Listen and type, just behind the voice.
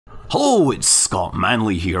Hello, it's Scott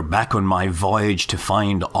Manley here, back on my voyage to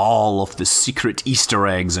find all of the secret Easter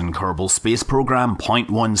eggs in Kerbal Space Program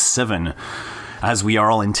 .17. As we are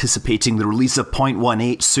all anticipating the release of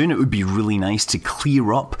 .18 soon, it would be really nice to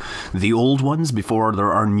clear up the old ones before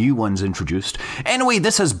there are new ones introduced. Anyway,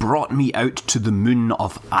 this has brought me out to the moon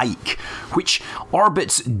of Ike, which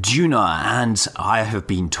orbits Duna, and I have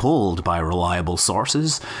been told by reliable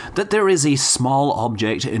sources that there is a small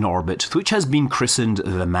object in orbit which has been christened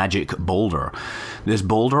the Magic Boulder. This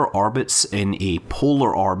boulder orbits in a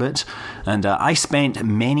polar orbit, and I spent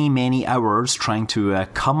many hours trying to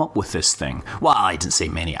come up with this thing. Well, I didn't say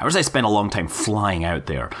many hours, I spent a long time flying out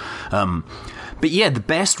there. But yeah, the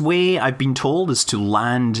best way, I've been told, is to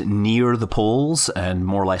land near the poles and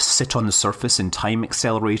more or less sit on the surface in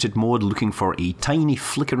time-accelerated mode looking for a tiny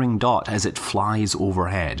flickering dot as it flies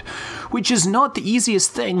overhead. Which is not the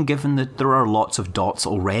easiest thing given that there are lots of dots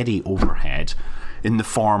already overhead in the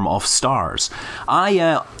form of stars.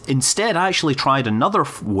 I instead actually tried another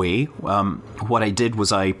way. What I did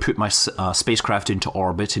was I put my spacecraft into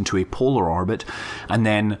orbit, into a polar orbit, and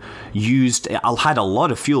then I had a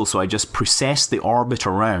lot of fuel, so I just processed the orbit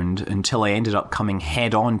around until I ended up coming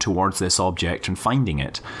head on towards this object and finding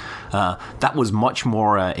it. That was much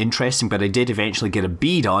more interesting, but I did eventually get a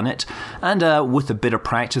bead on it, and with a bit of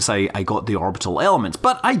practice I got the orbital elements.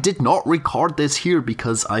 But I did not record this here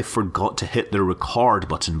because I forgot to hit the record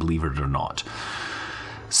button, believe it or not.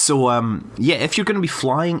 So yeah, if you're going to be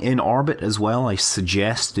flying in orbit as well, I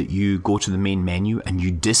suggest that you go to the main menu and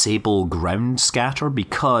you disable ground scatter,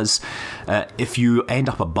 because if you end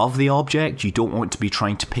up above the object, you don't want to be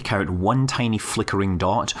trying to pick out one tiny flickering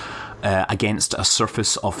dot against a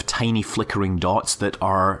surface of tiny flickering dots that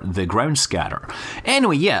are the ground scatter.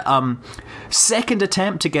 Anyway, yeah, second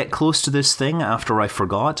attempt to get close to this thing after I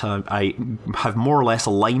forgot. I have more or less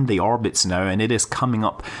aligned the orbits now, and it is coming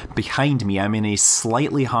up behind me. I'm in a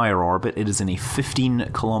slightly higher orbit. It is in a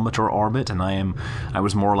 15-kilometer orbit, and I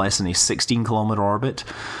was more or less in a 16-kilometer orbit.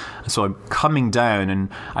 So I'm coming down, and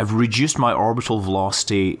I've reduced my orbital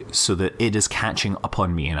velocity so that it is catching up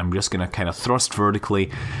on me, and I'm just going to kind of thrust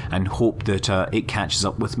vertically and hope that it catches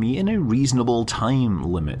up with me in a reasonable time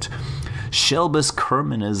limit. Shelbus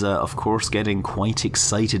Kerman is, of course, getting quite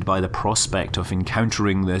excited by the prospect of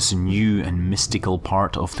encountering this new and mystical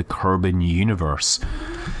part of the Kerbal universe.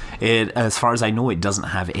 As far as I know, it doesn't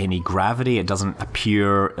have any gravity, it doesn't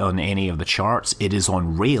appear on any of the charts, it is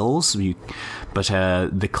on rails, but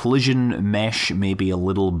the collision mesh may be a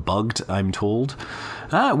little bugged, I'm told.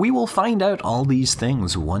 We will find out all these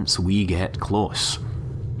things once we get close.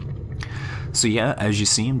 So yeah, as you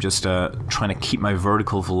see, I'm just trying to keep my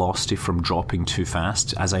vertical velocity from dropping too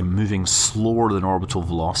fast. As I'm moving slower than orbital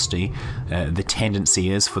velocity, the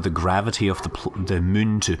tendency is for the gravity of the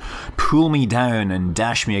moon to pull me down and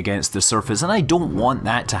dash me against the surface, and I don't want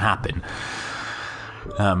that to happen.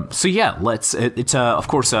 So yeah, it's of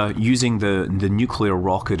course using the nuclear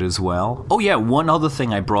rocket as well. Oh yeah, one other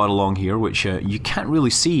thing I brought along here, which you can't really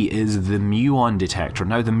see, is the Muon Detector.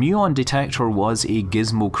 Now, the Muon Detector was a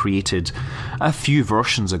gizmo created a few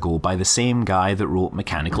versions ago by the same guy that wrote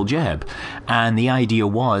Mechanical Jeb, and the idea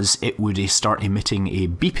was it would start emitting a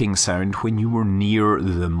beeping sound when you were near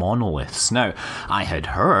the monoliths. Now, I had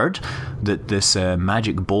heard that this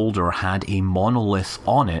Magic Boulder had a monolith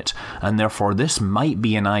on it, and therefore this might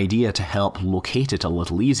be an idea to help locate it a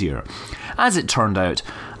little easier. As it turned out,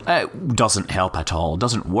 it doesn't help at all. It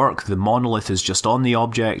doesn't work. The monolith is just on the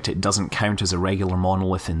object. It doesn't count as a regular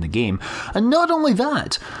monolith in the game. And not only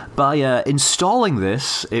that, by installing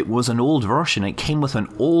this, it was an old version. It came with an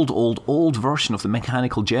old version of the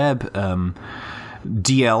Mechanical Jeb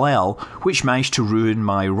DLL, which managed to ruin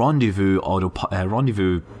my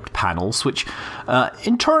rendezvous panels, which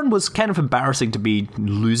in turn was kind of embarrassing to be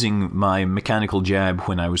losing my Mechanical Jeb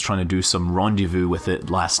when I was trying to do some rendezvous with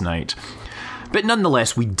it last night. But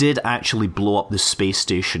nonetheless, we did actually blow up the space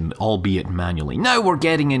station, albeit manually. Now we're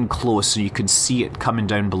getting in close, so you can see it coming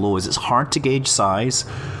down below us. It's hard to gauge size,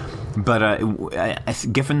 but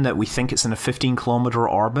given that we think it's in a 15-kilometer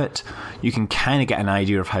orbit, you can kind of get an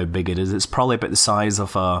idea of how big it is. It's probably about the size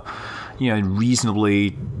of a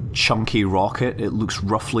reasonably chunky rocket. It looks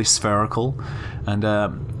roughly spherical, and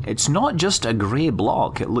it's not just a grey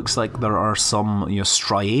block. It looks like there are some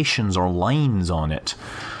striations or lines on it.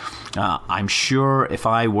 I'm sure if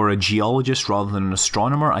I were a geologist rather than an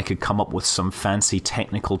astronomer, I could come up with some fancy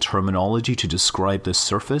technical terminology to describe this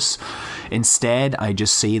surface. Instead, I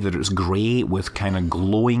just say that it's grey with kind of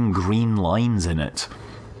glowing green lines in it.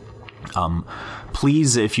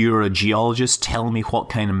 Please, if you're a geologist, tell me what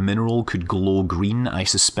kind of mineral could glow green. I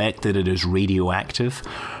suspect that it is radioactive.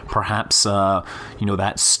 Perhaps,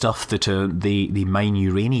 that stuff that they mine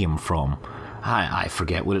uranium from. I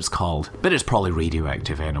forget what it's called, but it's probably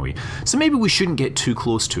radioactive anyway. So maybe we shouldn't get too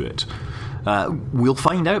close to it. We'll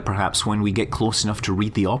find out perhaps when we get close enough to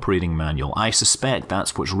read the operating manual. I suspect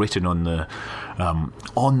that's what's written on the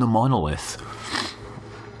monolith.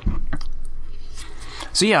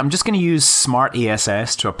 So yeah, I'm just going to use Smart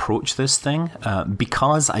ASS to approach this thing,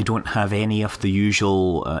 because I don't have any of the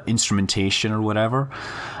usual instrumentation or whatever.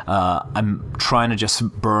 I'm trying to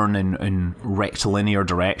just burn in rectilinear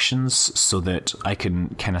directions so that I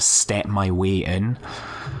can kind of step my way in.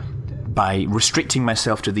 By restricting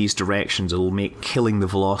myself to these directions, it'll make killing the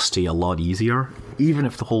velocity a lot easier, even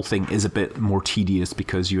if the whole thing is a bit more tedious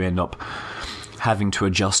because you end up having to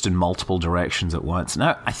adjust in multiple directions at once.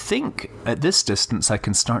 Now, I think at this distance I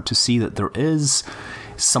can start to see that there is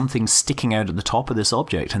something sticking out at the top of this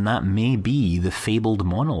object, and that may be the fabled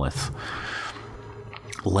monolith.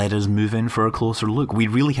 Let us move in for a closer look. We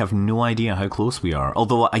really have no idea how close we are,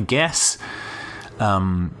 although I guess,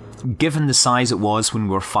 given the size it was when we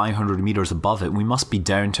were 500 meters above it, we must be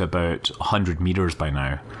down to about 100 meters by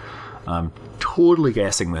now. I'm totally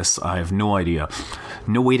guessing this. I have no idea.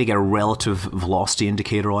 No way to get a relative velocity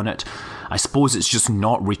indicator on it. I suppose it's just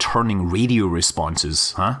not returning radio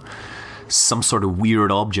responses, huh? Some sort of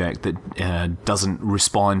weird object that doesn't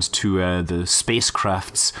respond to the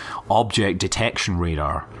spacecraft's object detection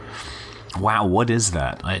radar. Wow, what is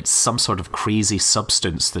that? It's some sort of crazy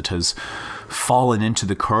substance that has fallen into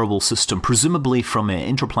the Kerbal system, presumably from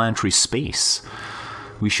interplanetary space.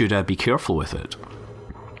 We should be careful with it.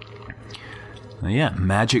 Yeah,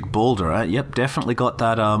 Magic Boulder. Yep, definitely got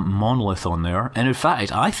that monolith on there. And in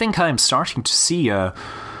fact, I think I'm starting to see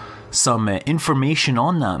some information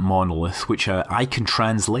on that monolith, which I can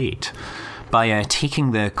translate by taking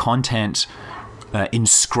the content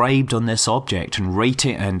inscribed on this object and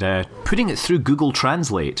writing and putting it through Google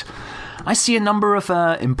Translate. I see a number of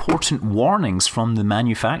important warnings from the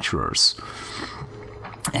manufacturers.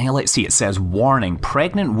 And let's see, it says, warning,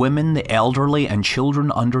 pregnant women, the elderly and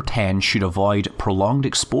children under 10 should avoid prolonged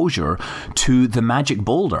exposure to the Magic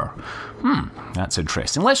Boulder. That's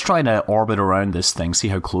interesting. Let's try to orbit around this thing, see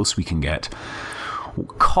how close we can get.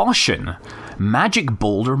 Caution, Magic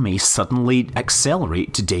Boulder may suddenly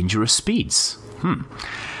accelerate to dangerous speeds.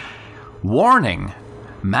 Warning,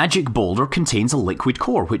 Magic Boulder contains a liquid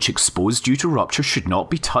core which, exposed due to rupture, should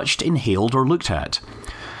not be touched, inhaled or looked at.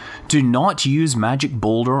 Do not use Magic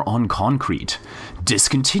Boulder on concrete.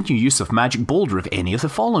 Discontinue use of Magic Boulder if any of the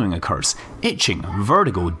following occurs: itching,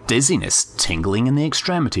 vertigo, dizziness, tingling in the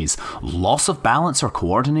extremities, loss of balance or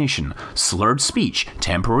coordination, slurred speech,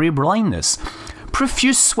 temporary blindness,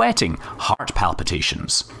 profuse sweating, heart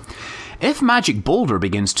palpitations. If Magic Boulder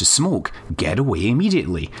begins to smoke, get away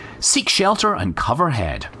immediately. Seek shelter and cover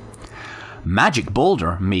head. Magic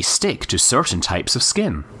Boulder may stick to certain types of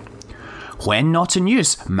skin. When not in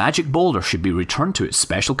use, Magic Boulder should be returned to its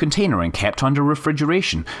special container and kept under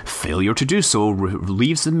refrigeration. Failure to do so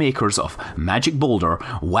relieves the makers of Magic Boulder,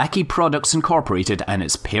 Wacky Products Incorporated, and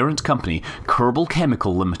its parent company, Kerbal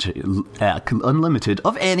Chemical Unlimited,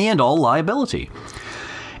 of any and all liability.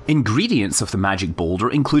 Ingredients of the Magic Boulder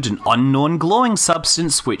include an unknown glowing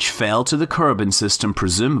substance which fell to the Kerbal system,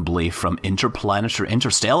 presumably from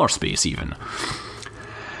interstellar space even.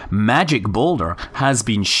 Magic Boulder has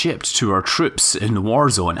been shipped to our troops in the war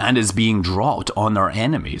zone and is being dropped on our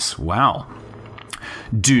enemies. Wow.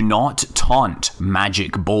 Do not taunt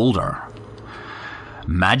Magic Boulder.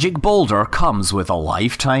 Magic Boulder comes with a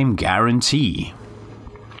lifetime guarantee.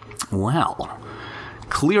 Well,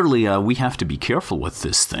 clearly we have to be careful with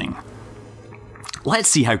this thing. Let's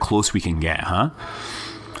see how close we can get, huh?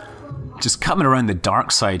 Just coming around the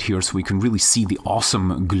dark side here so we can really see the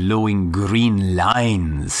awesome glowing green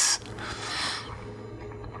lines.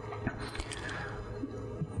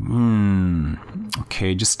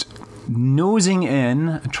 Okay, just nosing in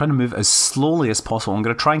and trying to move as slowly as possible. I'm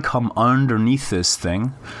going to try and come underneath this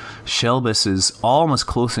thing. Shelbus is almost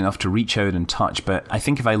close enough to reach out and touch, but I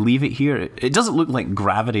think if I leave it here, it doesn't look like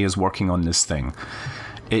gravity is working on this thing.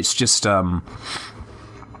 It's just,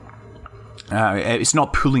 it's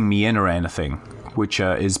not pulling me in or anything, which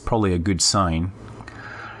is probably a good sign.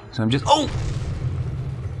 So I'm just... Oh!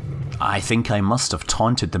 I think I must have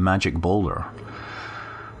taunted the Magic Boulder.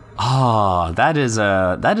 Ah, that is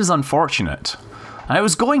unfortunate. And it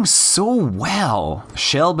was going so well.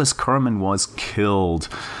 Shelbus Kerman was killed.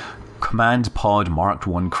 Command Pod Mark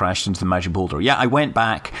 1 crashed into the Magic Boulder. Yeah, I went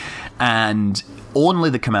back and only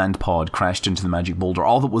the Command Pod crashed into the Magic Boulder.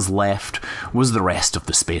 All that was left was the rest of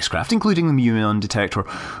the spacecraft, including the Muon Detector,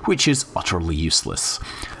 which is utterly useless.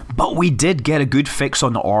 But we did get a good fix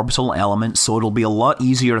on the orbital element, so it'll be a lot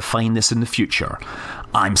easier to find this in the future.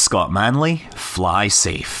 I'm Scott Manley. Fly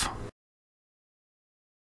safe.